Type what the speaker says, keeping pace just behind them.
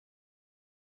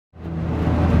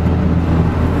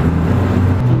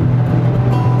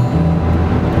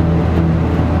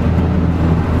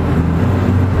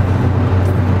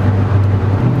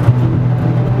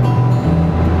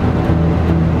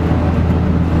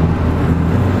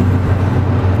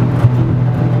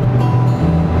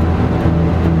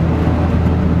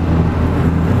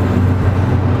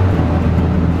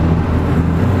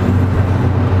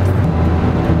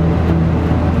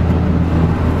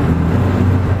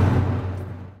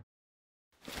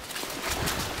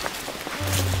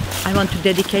want to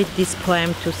dedicate this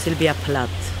poem to Sylvia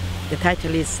Plath. The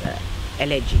title is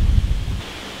Elegy.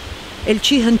 El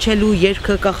չի հնչելու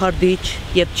երգը կախարդիչ,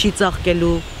 եւ չի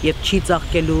ծաղկելու, եւ չի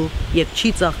ծաղկելու, եւ չի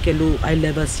ծաղկելու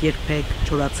այլևս երբեք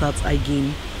չորացած այգին։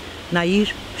 Նայիր,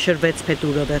 շրվեց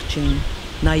փետուրը վերջին,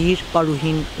 նայիր,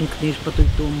 պարուհին ինքնիր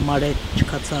պտույտում մարետ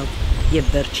չքացավ, եւ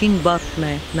վերջին բառն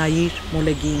է, նայիր,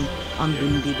 մոլեգին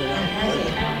անդունդի վրա։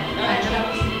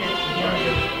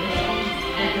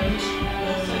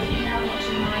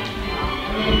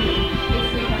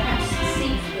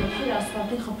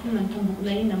 Խփում են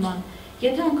թմբուկների նման։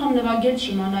 Եթե անգամ նվագել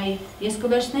չիմանայի, ես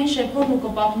կվերցնեի շեփորն ու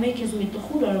կպատմեի քեզ մի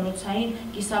տխուր օրորոցային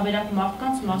կիսավերակ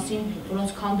մարդկանց մասին, որոնց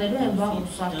քանդելու են վաղ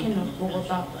ու սարքեն նոր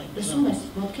Բողոտա։ Լսում ես,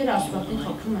 ոտքերը ասֆալտին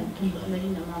խփում են թմբուկների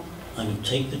նման։ I would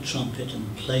take the trumpet and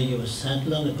play you a sad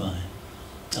lullaby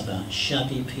about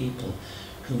shabby people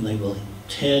whom they will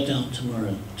tear down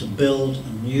tomorrow to build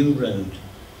a new road.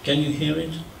 Can you hear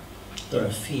it? There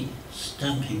are feet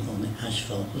stamping on the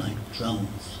asphalt like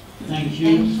drums. Thank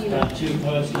you. Too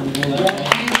personal.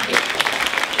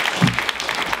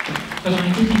 But I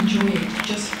did enjoy it,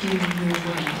 just hearing your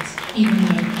words, even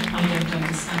though I don't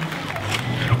understand them.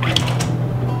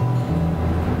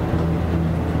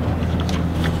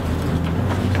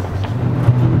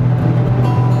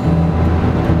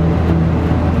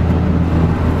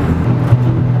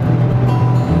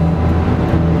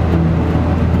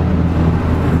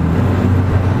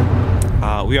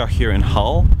 We are here in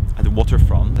Hull at the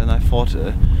waterfront, and I thought,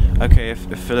 okay, if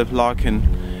Philip Larkin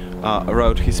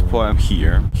wrote his poem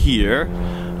here,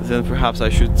 then perhaps I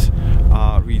should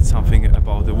read something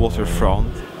about the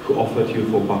waterfront. Who offered you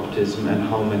for baptism and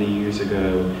how many years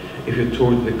ago? If you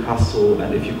toured the castle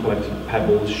and if you collected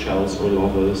pebbles, shells or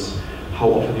lovers,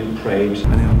 how often you prayed?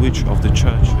 And in which of the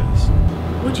churches?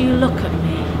 Would you look at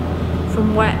me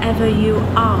from wherever you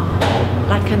are,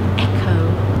 like an echo,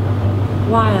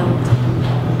 wild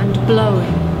and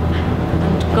blowing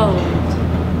and gold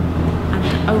and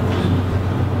open?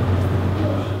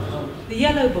 The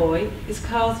Yellow Boy is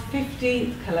Carl's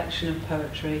 15th collection of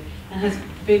poetry and has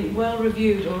been well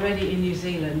reviewed already in New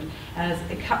Zealand as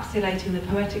encapsulating the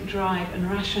poetic drive and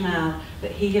rationale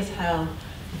that he has held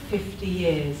for 50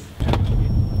 years.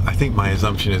 I think my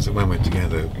assumption is that when we're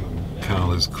together,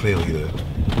 Carl is clearly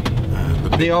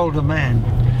the older man.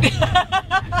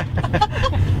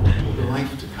 The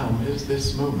life to come is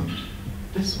this moment,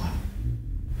 this one,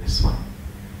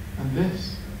 and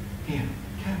this. Here,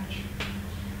 catch.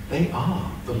 They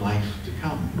are the life to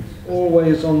come.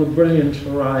 Always on the brilliant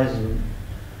horizon.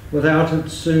 Without it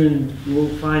soon you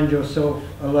will find yourself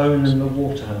alone in the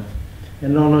water.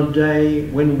 And on a day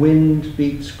when wind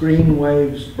beats green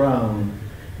waves brown,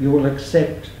 you will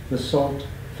accept the salt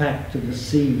fact of the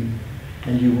sea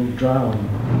and you will drown.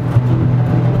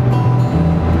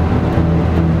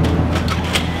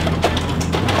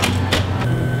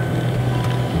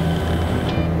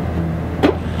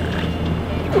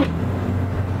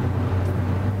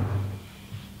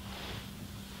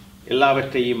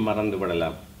 எல்லாவற்றையும் மறந்து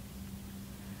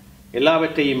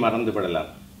விடலாம்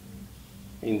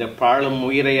இந்த பாழும்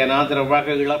உயிரை அனாதரவாக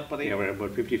இழப்பதை.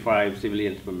 About 55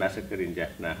 civilians were massacred in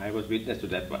Jaffna. I was witness to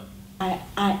that one.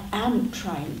 I am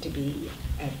trying to be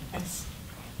as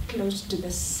close to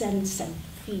the sense and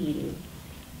feel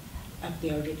of the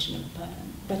original poem,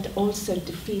 but also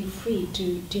to feel free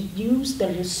to use the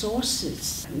resources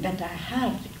that I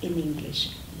have in English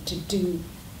to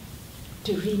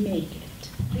remake it.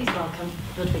 Please welcome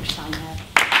Hafsah Naib.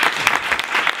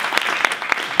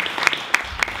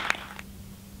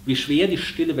 Wie schwer die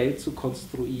stille Welt zu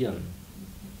konstruieren.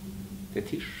 Der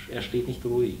Tisch, er steht nicht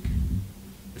ruhig.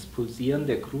 Das Pulsieren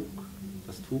der Krug,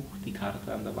 das Tuch, die Karte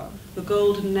an der Wand. The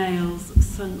golden nails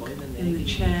sunk in the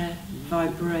chair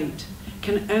vibrate,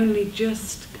 can only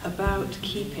just about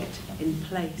keep it in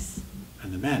place. And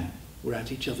the men were at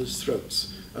each other's throats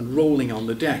and rolling on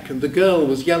the deck, and the girl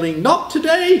was yelling, "Not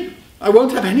today! I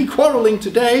won't have any quarrelling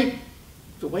today."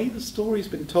 The way the story's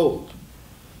been told,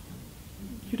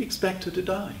 you'd expect her to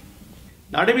die.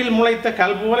 நடுவில் முளைத்த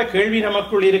கல் போல கேள்வி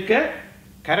நமக்குள் இருக்க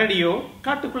கரடியோ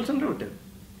காட்டுக்குள் சென்று விட்டது.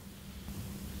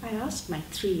 I asked my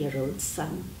 3-year-old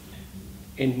son.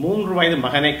 என் 3 வயது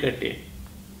மகனை கேட்டேன்.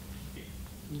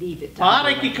 Leave it.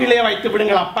 பாறைக்கு கீழே வைத்து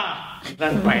விடுங்கள் அப்பா.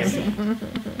 நான் பயன்.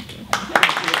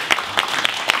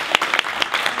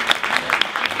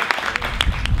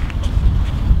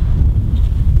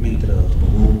 Mentre el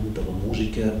volum de la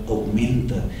música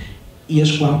augmenta i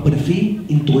és quan per fi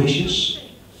intueixes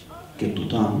que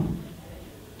tothom,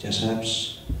 ja saps,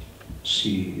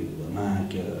 si la mà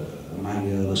que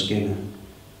amaga a l'esquena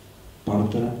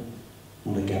porta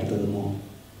una carta d'amor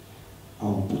o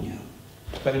un punyal.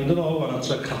 Da ni'n dod o fan at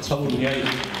y Catalwniaid.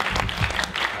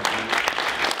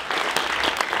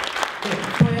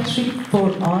 Poetry for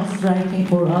us, writing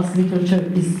for us, literature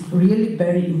is really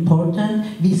very important.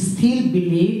 We still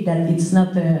believe that it's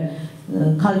not a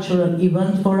cultural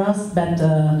event for us, but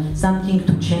something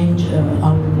to change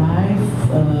our life,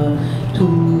 to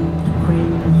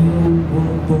create new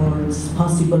words,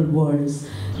 possible words.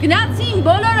 Գնացին,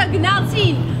 բոլորը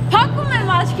գնացին, փակում եմ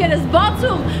աչքերս,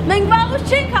 բացում, մենք վաղուց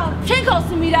չենք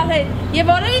ասում իրար հետ,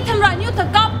 եւ օրերի թմրանյութը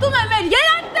կապտում է մեր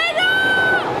երակները։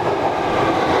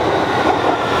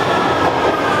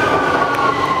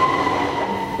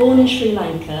 Born in Sri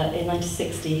Lanka in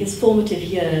 1960, his formative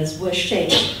years were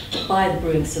shaped by the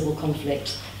brewing civil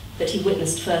conflict that he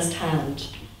witnessed firsthand.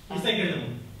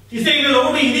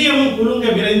 திசைகளோடு இதயமும் குலுங்க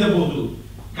விரைந்த போது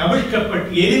கவிழ்க்கப்பட்டு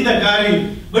எரிந்த காரில்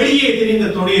வெளியே தெரிந்த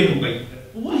தொடையரும்பை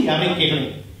ஊழி அரைக்கைகளும்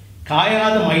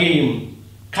காயாத மையையும்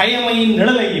கயமையின்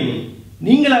நிழலையும்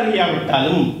நீங்கள்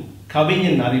அறியாவிட்டாலும்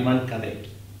கவிஞன் அறிவான் கதை.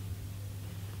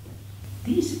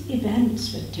 These events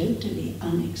were totally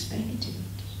unexpected.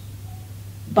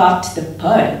 But the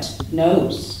poet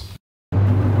knows.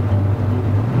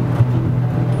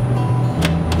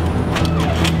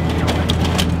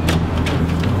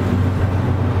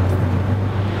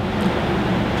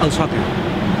 El sòtil.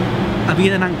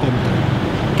 Havia d'anar en compte.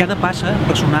 Cada passa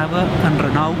ressonava en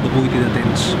renou de buit i de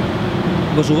temps.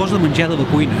 Les olors de menjar de la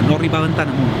cuina no arribaven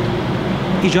tan amunt.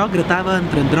 I jo gratava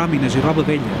entre andròmines i roba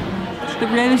vella. The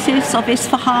roses of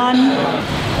Isfahan.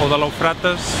 O de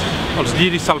l'Eufrates, els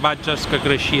lliris salvatges que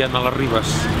creixien a les ribes.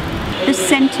 The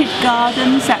scented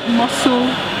gardens at Mosul.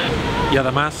 I a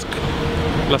Damasc,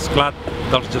 l'esclat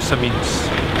dels gessamins.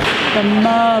 The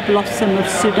myrrh blossom of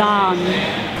Sudan.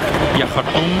 I a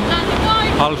Khartoum,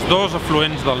 els dos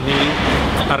afluents del Nil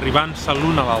arribant-se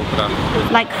l'un a l'altre.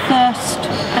 Like thirst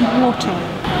and water.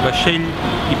 Vaixell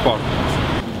i port.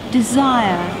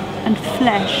 Desire and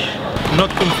flesh. No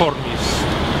et conformis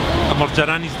amb els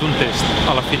geranis d'un test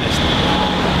a la finestra.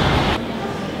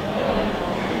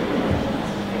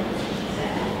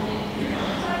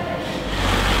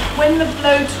 When the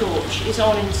blowtorch is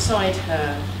on inside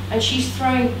her and she's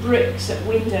throwing bricks at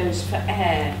windows for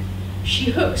air,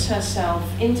 she hooks herself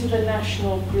into the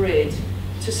national grid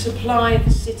to supply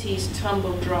the city's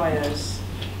tumble dryers.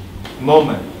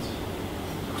 Moment,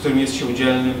 w którym jest się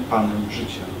udzielnym panem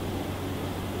życia.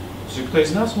 Czy ktoś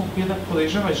z nas mógł jednak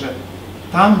podejrzewać, że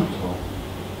tamto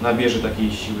nabierze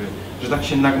takiej siły, że tak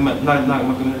się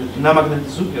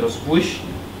namagnetyzuje,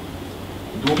 rozbłyśnie.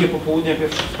 Długie popołudnia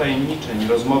pierwszych wtajemniczeń,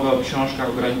 rozmowy o książkach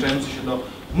ograniczające się do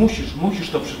musisz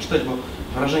to przeczytać, bo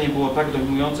wrażenie było tak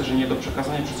dojmujące, że nie do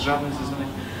przekazania przez żadne ze znanych.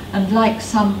 And like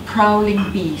some prowling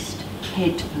beast,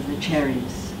 head for the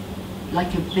cherries,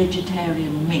 like a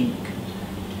vegetarian mink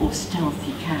or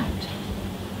stealthy cat.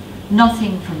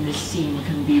 Nothing from this scene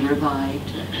can be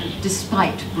revived,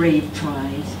 despite brave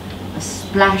tries. A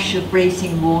splash of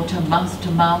bracing water, mouth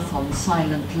to mouth on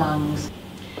silent lungs.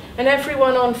 And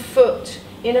everyone on foot,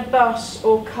 in a bus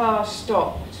or car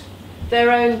stopped,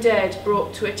 their own dead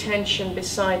brought to attention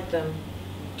beside them.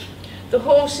 The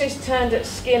horses turned at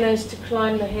Skinner's to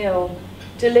climb the hill,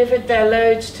 delivered their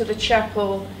loads to the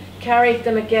chapel, carried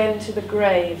them again to the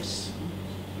graves.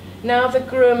 Now the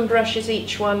groom brushes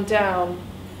each one down,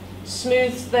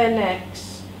 smooths their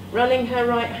necks, running her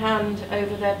right hand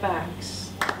over their backs.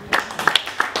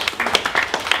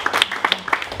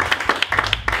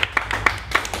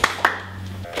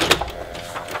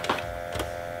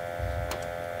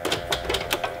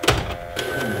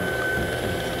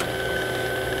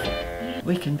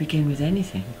 We can begin with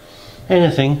anything.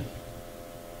 Anything?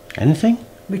 Anything?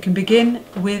 We can begin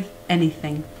with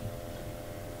anything.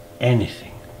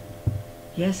 Anything.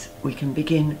 Yes, we can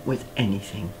begin with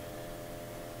anything.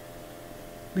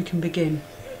 We can begin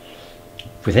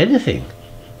with anything.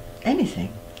 Anything.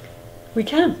 We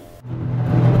can.